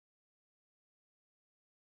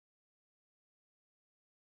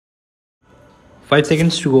5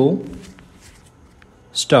 seconds to go.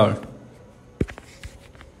 Start.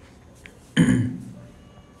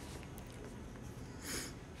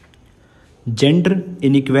 Gender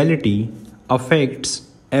inequality affects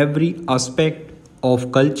every aspect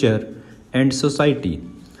of culture and society.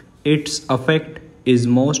 Its effect is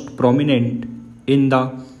most prominent in the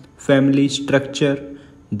family structure,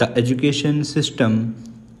 the education system,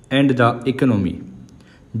 and the economy.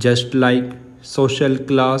 Just like social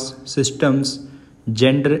class systems,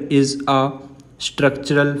 gender is a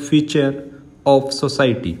structural feature of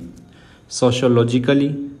society. Sociologically,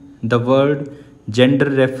 the word gender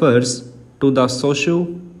refers to the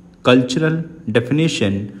socio-cultural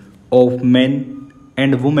definition of men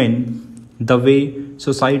and women, the way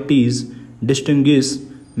societies distinguish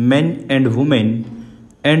men and women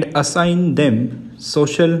and assign them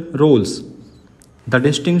social roles. The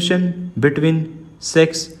distinction between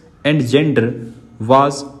sex and gender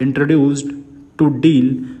was introduced to deal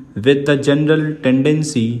with the general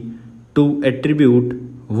tendency to attribute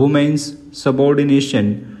women's subordination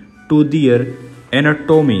to their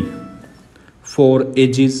anatomy. For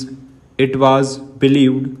ages, it was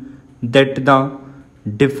believed that the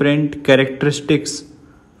different characteristics,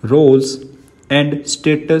 roles, and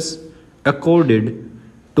status accorded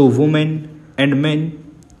to women and men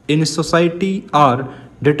in society are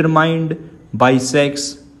determined by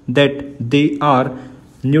sex, that they are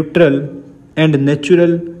neutral and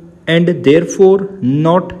natural and therefore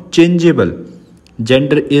not changeable.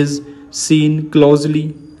 Gender is seen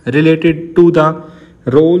closely related to the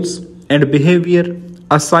roles and behavior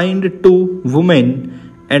assigned to women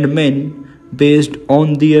and men based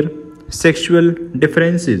on their sexual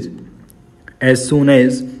differences. As soon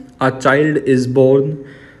as a child is born,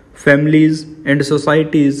 families and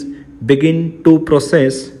societies begin to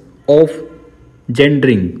process of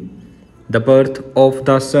gendering. The birth of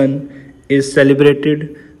the son is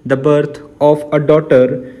celebrated, the birth of a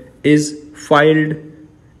daughter is filed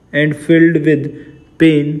and filled with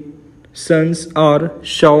pain. Sons are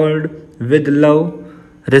showered with love,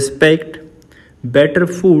 respect, better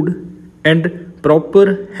food, and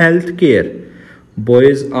proper health care.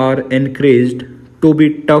 Boys are encouraged to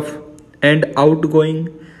be tough and outgoing.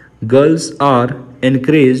 Girls are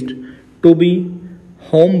encouraged to be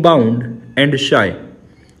homebound and shy.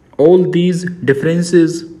 All these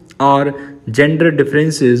differences are gender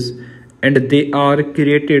differences and they are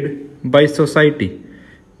created by society.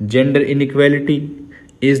 Gender inequality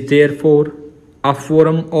is therefore a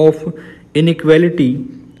form of inequality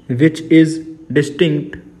which is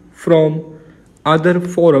distinct from other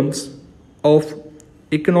forms of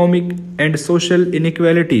economic and social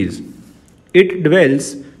inequalities. It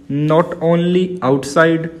dwells not only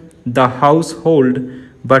outside the household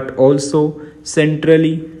but also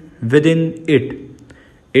centrally within it.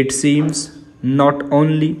 It seems not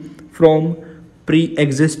only from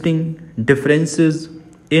pre-existing differences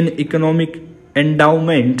in economic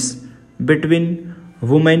endowments between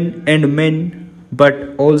women and men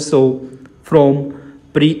but also from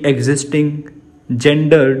pre-existing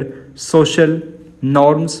gendered social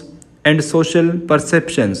norms and social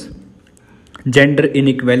perceptions. Gender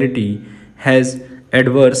inequality has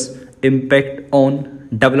adverse impact on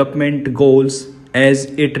development goals as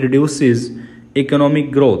it reduces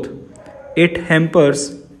economic growth. It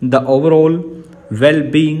hampers the overall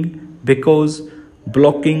well-being because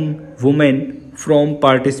blocking women from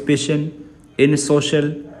participation in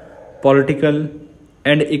social, political,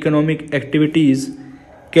 and economic activities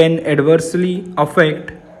can adversely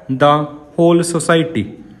affect the whole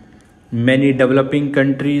society. Many developing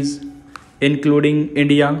countries, including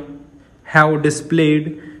India, have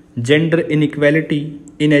displayed gender inequality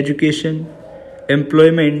in education,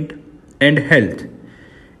 employment, and health.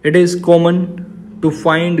 It is common to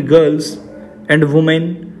find girls and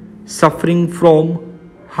women suffering from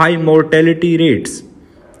high mortality rates.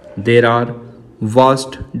 There are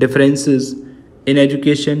vast differences in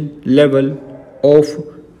education level of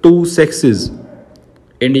two sexes.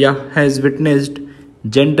 India has witnessed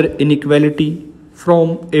gender inequality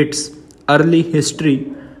from its early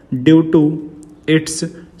history due to its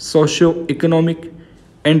socio-economic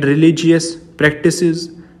and religious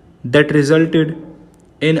practices that resulted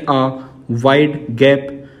in a wide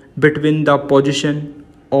gap between the position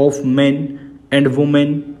of men and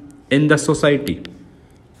women in the society.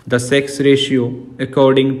 The sex ratio,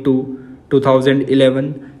 according to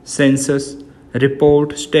 2011 census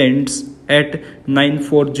report, stands at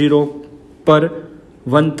 940 per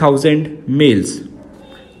 1000 males.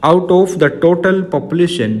 Out of the total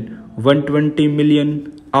population, 120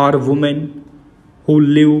 million are women who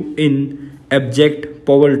live in abject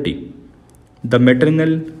poverty. The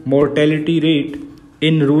maternal mortality rate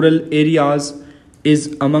in rural areas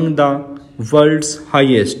is among the world's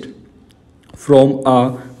highest. From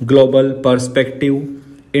a global perspective,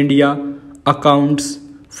 India accounts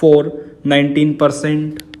for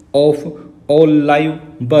 19% of all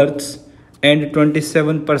live births and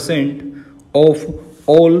 27% of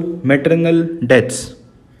all maternal deaths.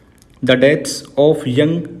 The deaths of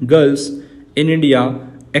young girls in India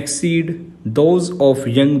exceed those of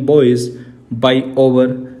young boys by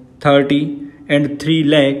over 30 and 3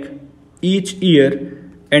 lakh each year,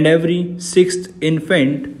 and every sixth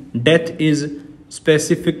infant death is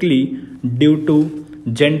specifically due to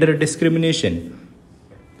gender discrimination.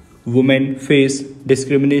 Women face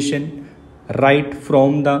discrimination right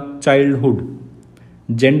from the childhood.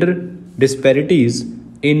 Gender disparities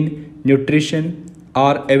in nutrition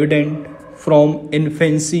are evident from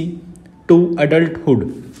infancy to adulthood.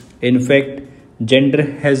 In fact, gender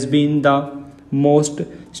has been the most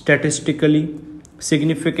statistically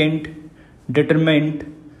significant determinant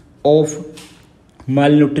of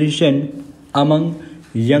malnutrition among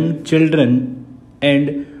young children,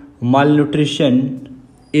 and malnutrition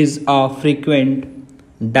is a frequent,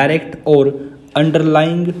 direct, or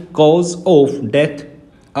underlying cause of death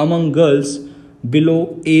among girls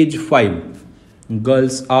below age 5.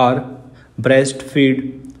 Girls are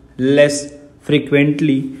breastfed less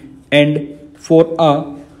frequently and for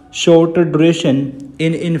a shorter duration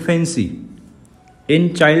in infancy.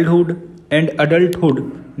 In childhood and adulthood,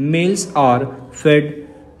 males are fed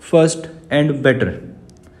first and better.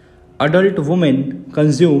 Adult women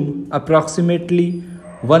consume approximately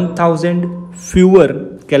 1000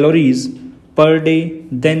 fewer calories per day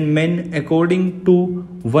than men, according to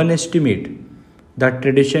one estimate. The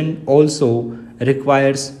tradition also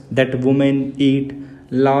requires that women eat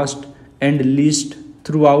last and least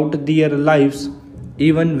throughout their lives,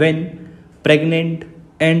 even when pregnant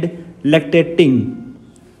and lactating.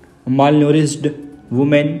 Malnourished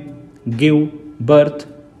women give birth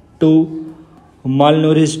to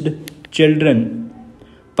malnourished children,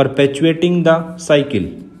 perpetuating the cycle.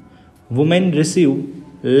 Women receive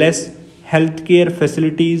less healthcare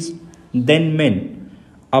facilities than men.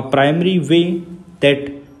 A primary way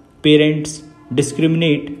that parents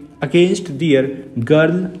discriminate against their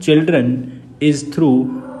girl children is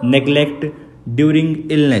through neglect during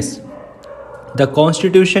illness. The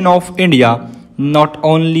Constitution of India not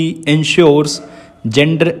only ensures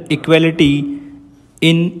gender equality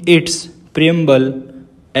in its preamble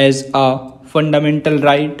as a fundamental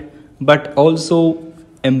right, but also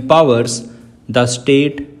empowers the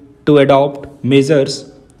state to adopt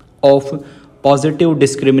measures of positive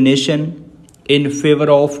discrimination in favor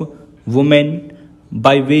of women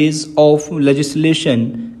by ways of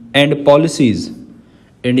legislation and policies.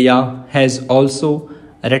 India has also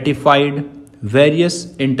ratified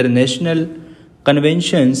various international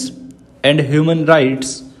conventions and human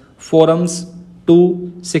rights forums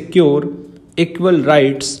to secure equal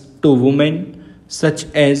rights to women, such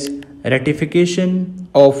as ratification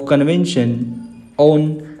of Convention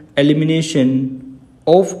on Elimination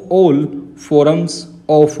of all forms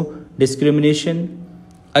of discrimination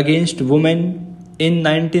against women in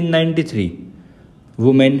 1993.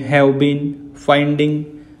 Women have been finding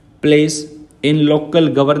place in local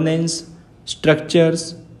governance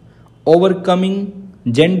structures, overcoming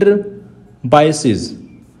gender biases.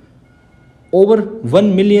 Over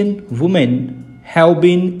 1 million women have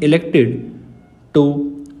been elected to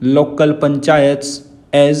local panchayats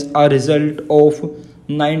as a result of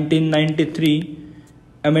 1993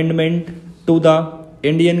 amendment to the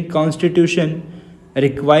Indian Constitution,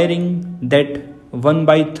 requiring that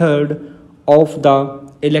 1/3 of the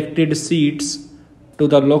elected seats to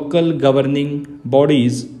the local governing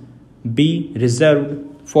bodies be reserved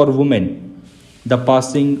for women. The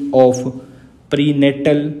passing of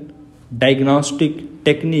Prenatal Diagnostic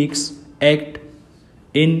Techniques Act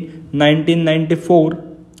in 1994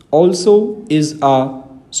 also is a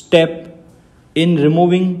step in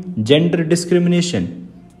removing gender discrimination.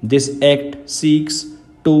 This act seeks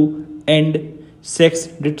to end sex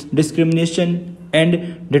discrimination and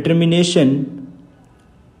determination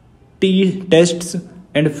tests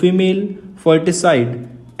and female ferticide,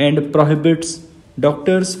 and prohibits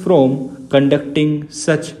doctors from conducting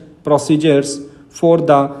such procedures for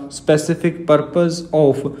the specific purpose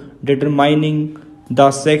of determining the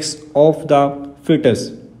sex of the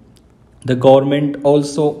fetus. The government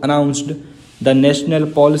also announced the National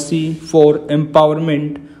Policy for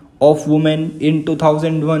Empowerment of Women in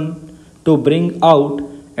 2001 to bring out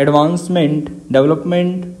advancement,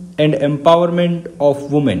 development, and empowerment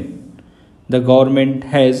of women. The government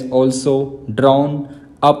has also drawn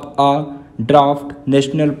up a draft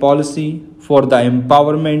national policy for the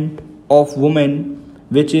empowerment of women,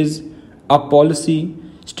 which is a policy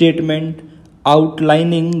statement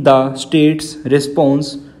outlining the state's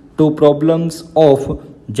response to problems of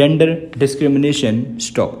gender discrimination.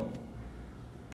 Stop.